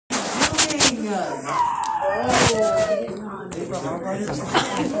This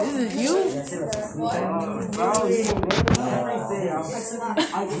is you?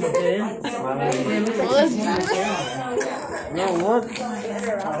 No, what?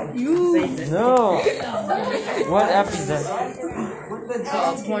 You? No. What app is that?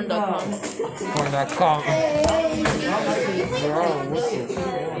 Porn.com. Porn.com. Bro, what's it?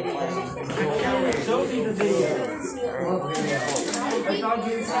 Show me the video.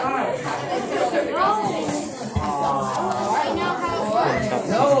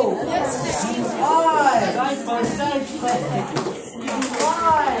 No! Why?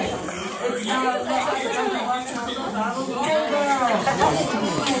 Why?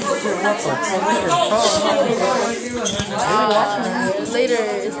 It's Later,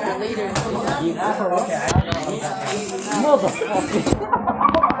 it's the later. Motherfucker.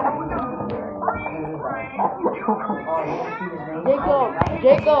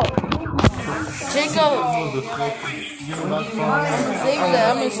 Jacob. Save that.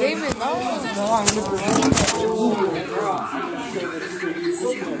 I'm gonna save it. No, I'm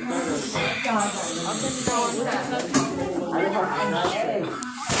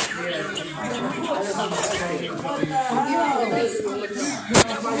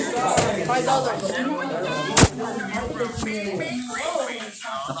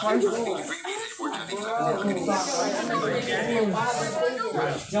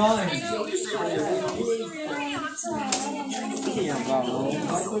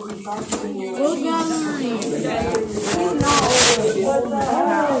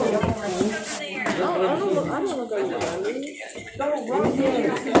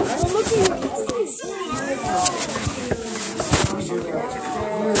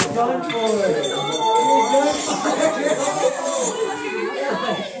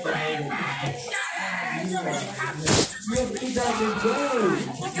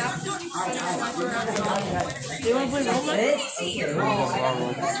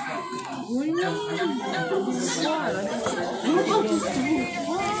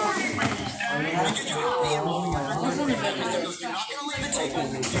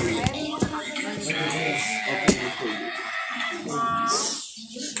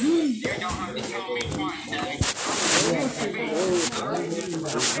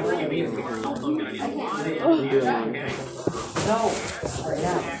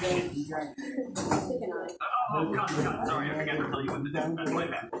Sorry, I forgot to tell you what this is.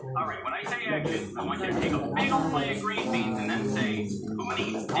 Alright, when I say action, I want you to take a big old plate of green beans and then say, who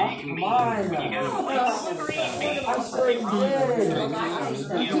needs egg and beans? When you get a plate of green beans, say run.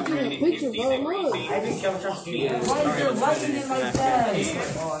 You know, when you're eating these green beans, Why is there lightning in my bag?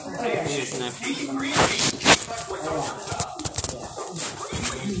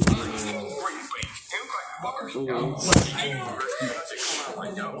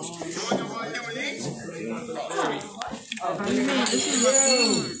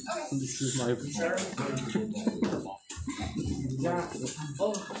 This is my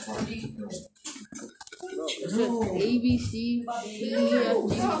ABC,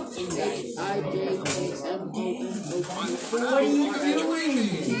 EFG, What are you doing?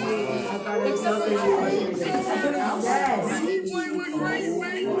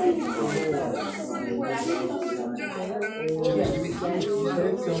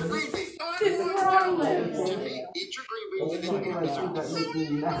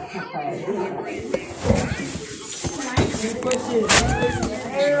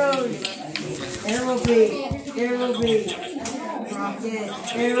 Arrows. Aerobate. Rocket.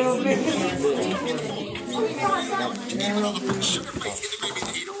 Aerobate.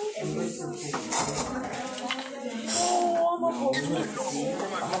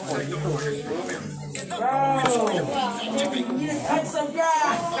 Cut some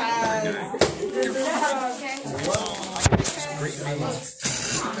grass.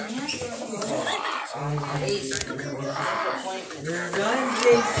 You're done,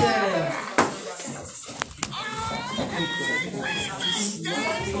 Jason.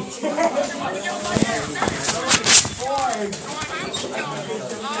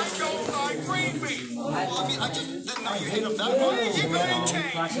 I just didn't know you hit him that hard. You better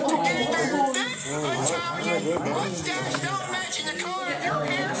change. To get Italian, mustache don't match in the color of your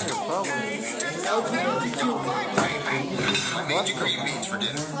hair school day. To no hell, don't like green beans. I made you green beans for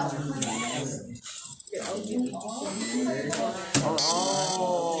dinner.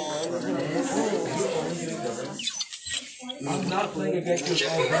 I'm not playing against you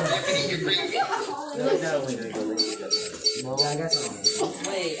all day. No, I got some.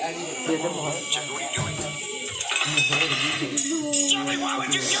 Wait, I need to. Jimmy, why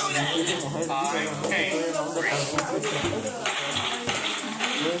would you do that?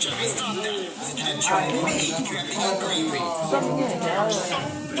 Jimmy, stop that. Is that Johnny B? You're pink green beans.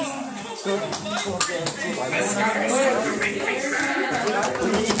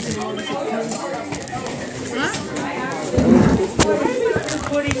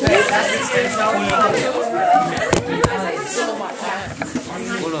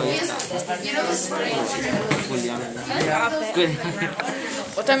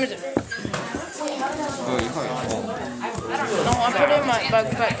 What time is it? Oh, you call it. No, I put it in my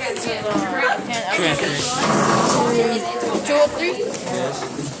backpack. It's in the can. 203?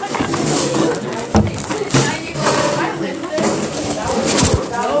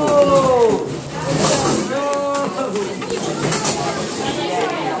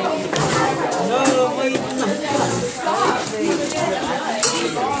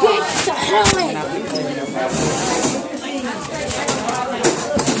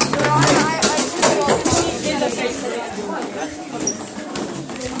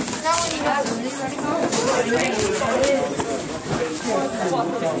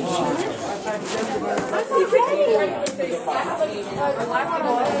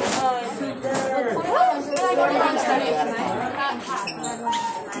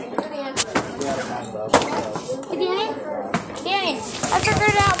 Danny, I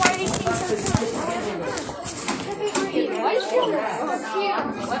figured out why these things are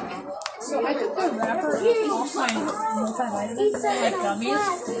So I took the wrapper off my multivitamins, like gummies.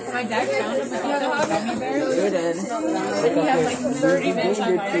 My dad found them, but you know how gummy bears? And he has like 30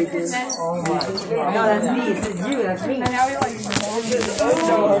 multivitamins. Oh my god, that's me. It's you, that's me. And now he like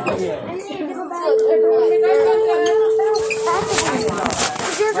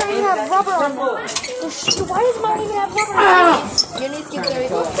yours already have rubber on it. Why does mine even have rubber on it? You need to get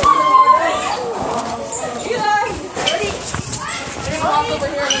there. walk over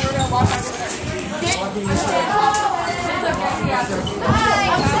here and we're gonna walk over there.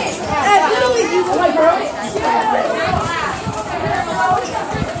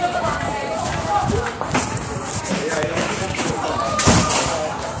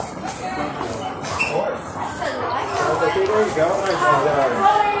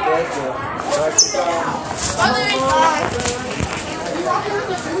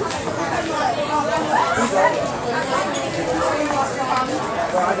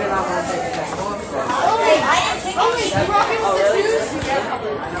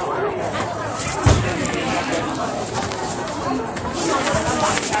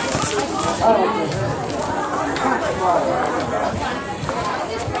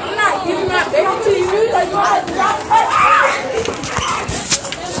 I'm not giving that baby to you. Like,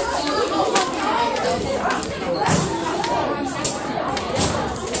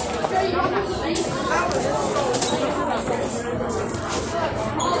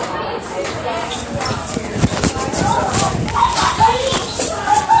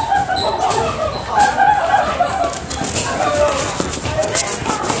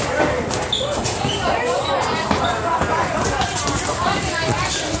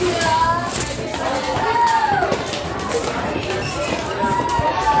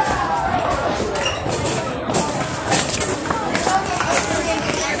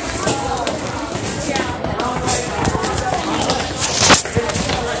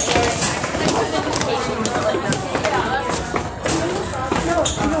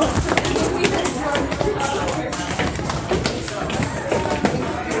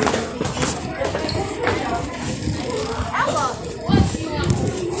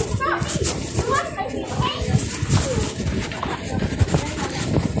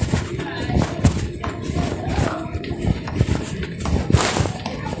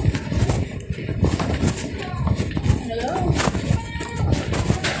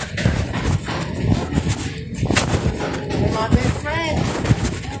 my best friend.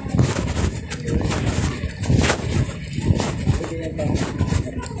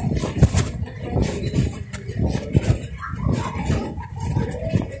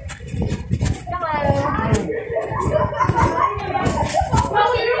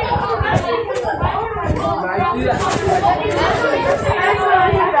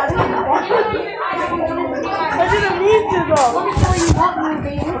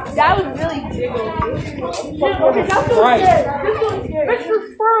 That was really jiggle. Right. Mr.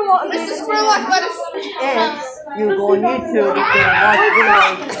 Spurlock. Mrs. Spurlock, let us. Yes, you go on YouTube, you can watch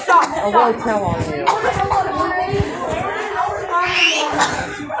videos. I will tell on you.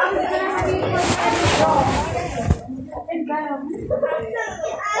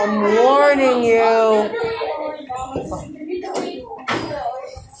 I'm warning you.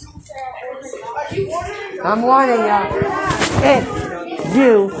 I'm warning you. If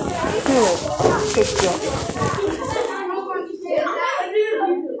you do it,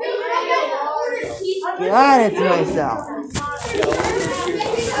 Got it to myself.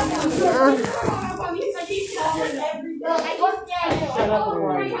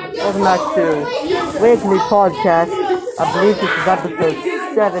 Welcome back to Weekly Podcast. I believe this is episode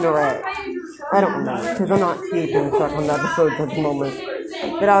 7 or 8. I don't know, because I'm not keeping track on the episodes at the moment.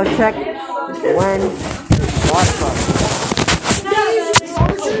 But I'll check when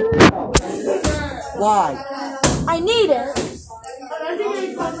Why? I need it.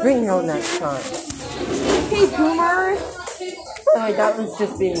 Bring it on next time. Hey, Boomer. Sorry, that was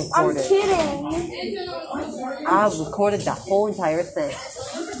just being I'm recorded. kidding. I recorded the whole entire thing.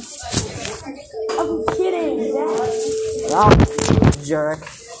 I'm kidding, Dad. Ah, jerk.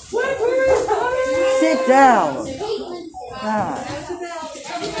 Sit down. Ah.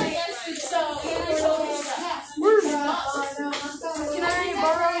 Can I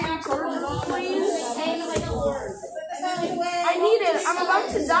borrow your card, please? I need it. I'm about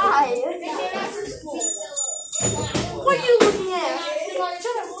to die. What are you looking at?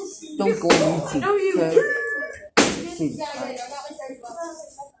 Don't go on YouTube. No, you. Okay?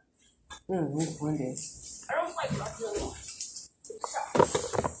 One day. I don't like broccoli.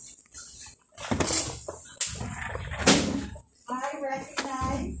 I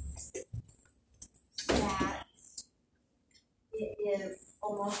recognize that it is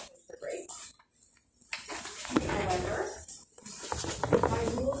almost Easter break. However, my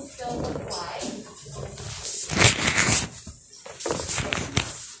rules still apply.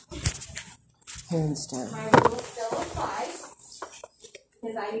 Hands down. My rules still apply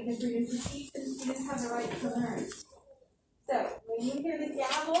because I need to produce a sheet and students have the right to learn. So, when you hear the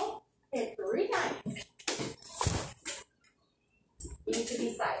gavel, hit 3 times. You need to be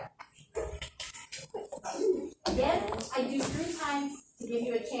silent. Again, I do 3 times to give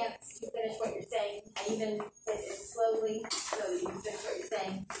you a chance to finish what you're saying. I even hit it slowly so you can finish what you're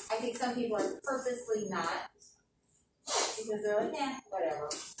saying. I think some people are purposely not because they're like, yeah, whatever.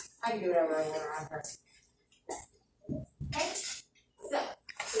 I can do whatever I want around her. Okay? So,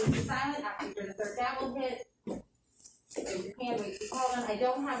 please be silent after you hear the 3rd gavel hit. Raise your hand, wait to be called on. I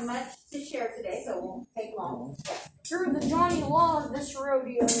don't have much to share today, so it won't take long. You're the Johnny Law of this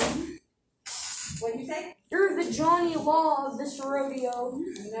rodeo. What did you say? You're the Johnny Law of this rodeo.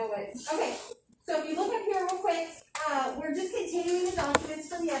 I know it. Okay, so if you look up here real quick, we're just continuing the documents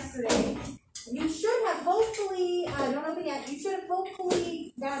from yesterday. You should have hopefully, don't open yet, you should have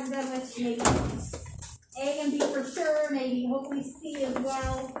hopefully gotten done with maybe A and B for sure, maybe hopefully C as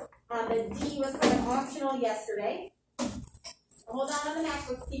well. The D was kind of optional yesterday. Hold on the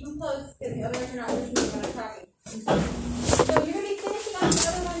MacBooks, keep them close, because otherwise you're not listening when I'm talking. So you're going to be finishing up the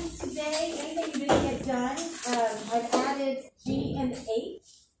other ones today. Anything you didn't get done, I've added G and H.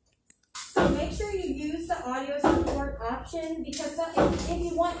 So make sure you use the audio support option, because if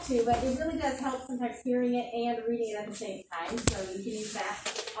you want to, but it really does help sometimes hearing it and reading it at the same time. So you can use that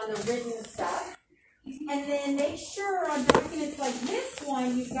on the written stuff. And then make sure on documents like this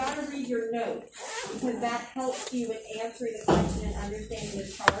one, you've got to read your notes, because that helps you with answering the question and understanding the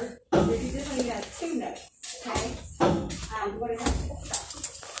chart. If you just want to have 2 notes, okay? What is that?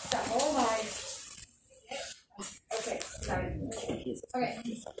 Stop. Hold on. Okay, sorry. Okay.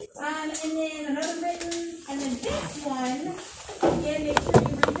 And then another written, and then this one, again, make sure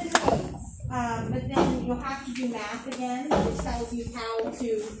you read the notes. But then you'll have to do math again, which tells you how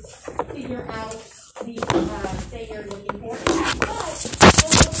to figure out the thing you're looking for.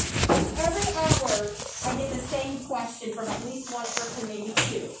 But every hour, I get the same question from at least one person, maybe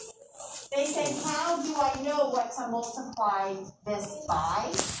 2. They say, how do I know what to multiply this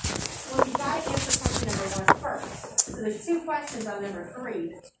by? Well, you got to answer question number 1 first. So there's 2 questions on number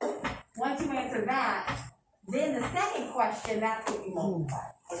 3. Once you answer that, then the second question, that's what you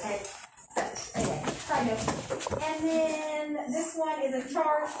multiply. Okay? So, anyway, try notes. And then this one is a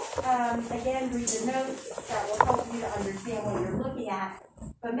chart. Again, read the notes. That will help you to understand what you're looking at.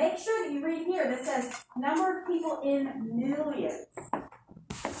 But make sure that you read here that says number of people in millions.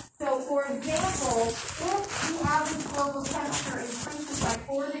 So, for example, if the average global temperature increases by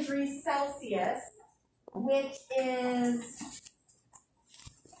 4 degrees Celsius, which is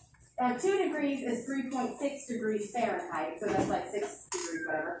 2 degrees is 3.6 degrees Fahrenheit, so that's like 6 degrees,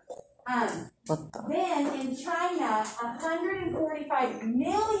 whatever. Then in China, 145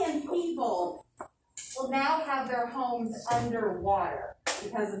 million people will now have their homes underwater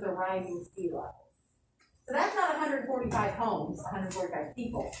because of the rising sea level. So that's not 145 homes, 145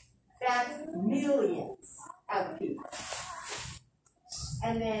 people. That's millions of people.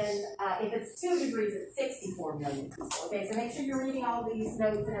 And then if it's 2 degrees, it's 64 million people. Okay, so make sure you're reading all these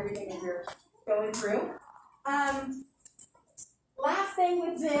notes and everything as you're going through. Last thing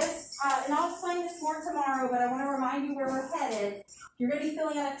with this, and I'll explain this more tomorrow. but I want to remind you where we're headed. You're going to be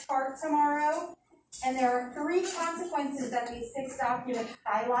filling out a chart tomorrow, and there are 3 consequences that these 6 documents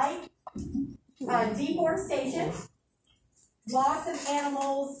highlight. Deforestation, loss of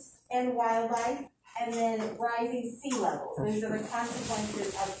animals and wildlife, and then rising sea levels. Those are the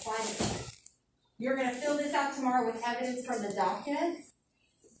consequences of climate change. You're going to fill this out tomorrow with evidence from the documents,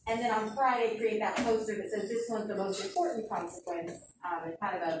 and then on Friday create that poster that says this one's the most important consequence, and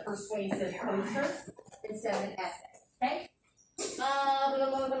kind of a persuasive poster instead of an essay. Okay?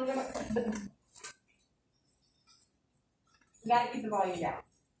 You got to keep the volume down.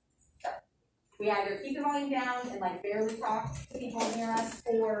 We either keep the volume down and like barely talk to people near us,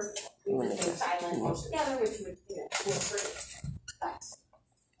 or we just go silent altogether, which would, work great. But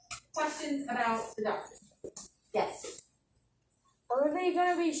questions about the document? Yes. Are they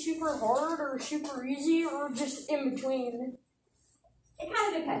gonna be super hard or super easy or just in between? It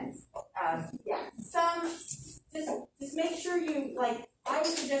kind of depends. Yeah. Some just make sure you like. I would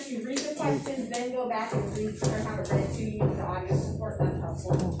suggest you read the questions, then go back and read or have it read to you with the audio support. That's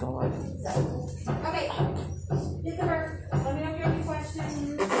helpful. Oh God. So, okay. It's a bird. Let me know if you have any questions.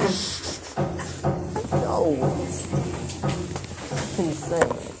 No.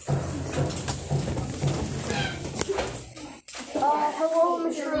 Insane. Hello,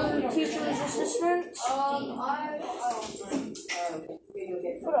 Mr. Teacher's Assistant.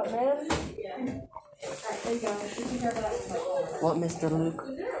 What up, man? Alright, there you go. You can hear that. What, Mr. Luke?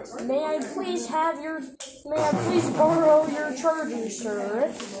 May I please borrow your charger,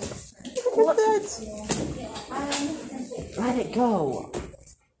 sir? Look at that. Let it go.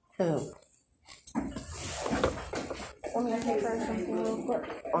 Oh, Let me take care of something real quick.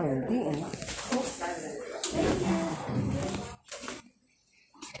 Iron Beaten.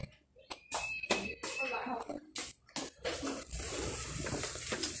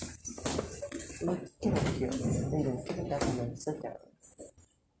 Look, get up here. And then give it back and then sit down.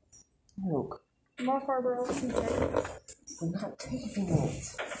 Luke, My father else can take it. I'm not taking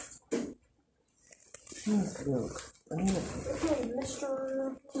it. Please, Luke. Okay, Mr.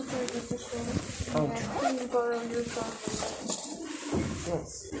 Teacher's Assistant. Oh, May I please borrow your charger? Yes,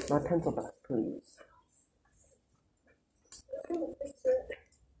 my pencil back, please.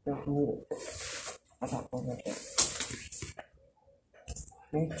 Don't need it. I got one right there.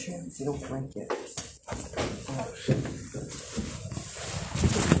 Make sure you don't break it. Oh, shit.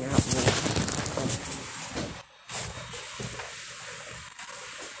 Yeah,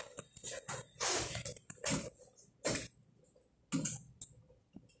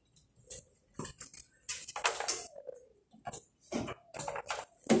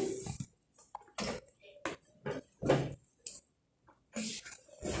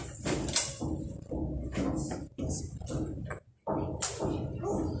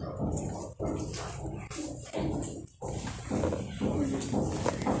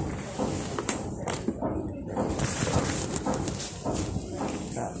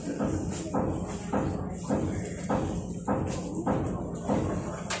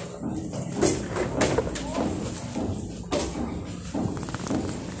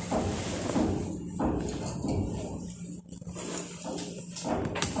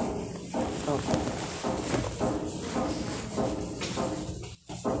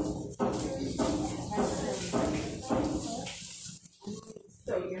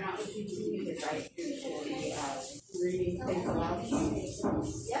 So you're not listening to music, right? You're reading things aloud. Yep.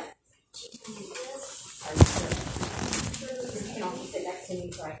 Are you sure? You can also sit next to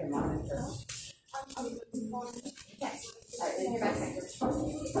me so I can monitor. Yes. All right, then you're back there.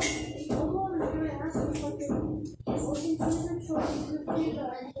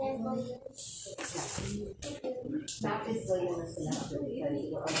 Not physically in the semester because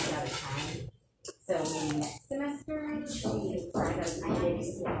we're almost out of time. So next semester, we try to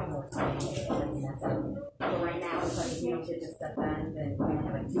have more time to mess up. But right now, it's like if you don't get this stuff done, then we only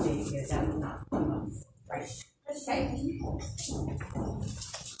have like 2 days to get it done, not 2 months. Right? Okay.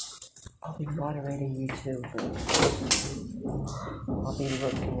 I'll be moderating you too. I'll be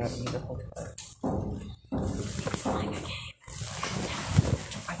looking at you the whole time. Playing a game.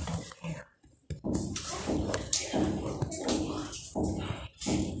 I don't care.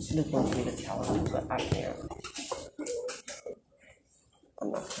 Luke wants me to tell him, but I can't.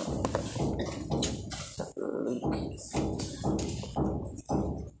 I'm not telling him. Luke.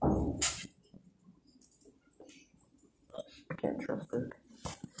 I can't trust Luke.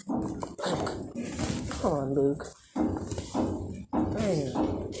 Come on, Luke. Hey.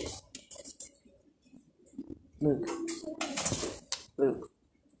 Luke. Luke.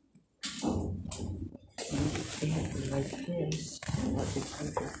 You can't like this. Let me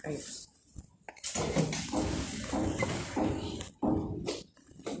punch your face.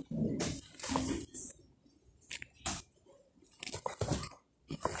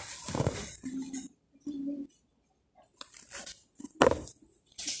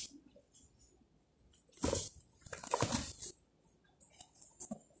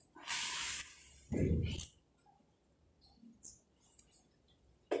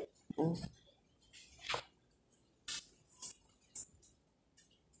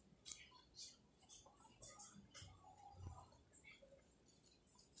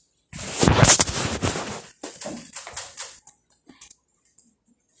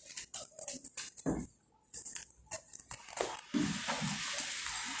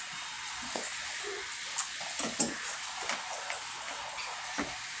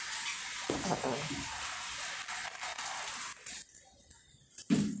 I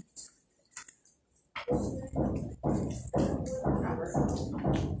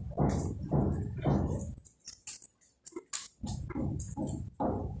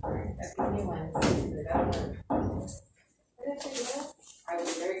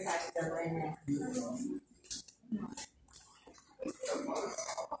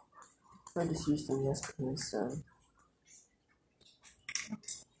just used them yesterday, so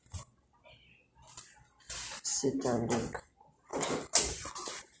sit down, Duke.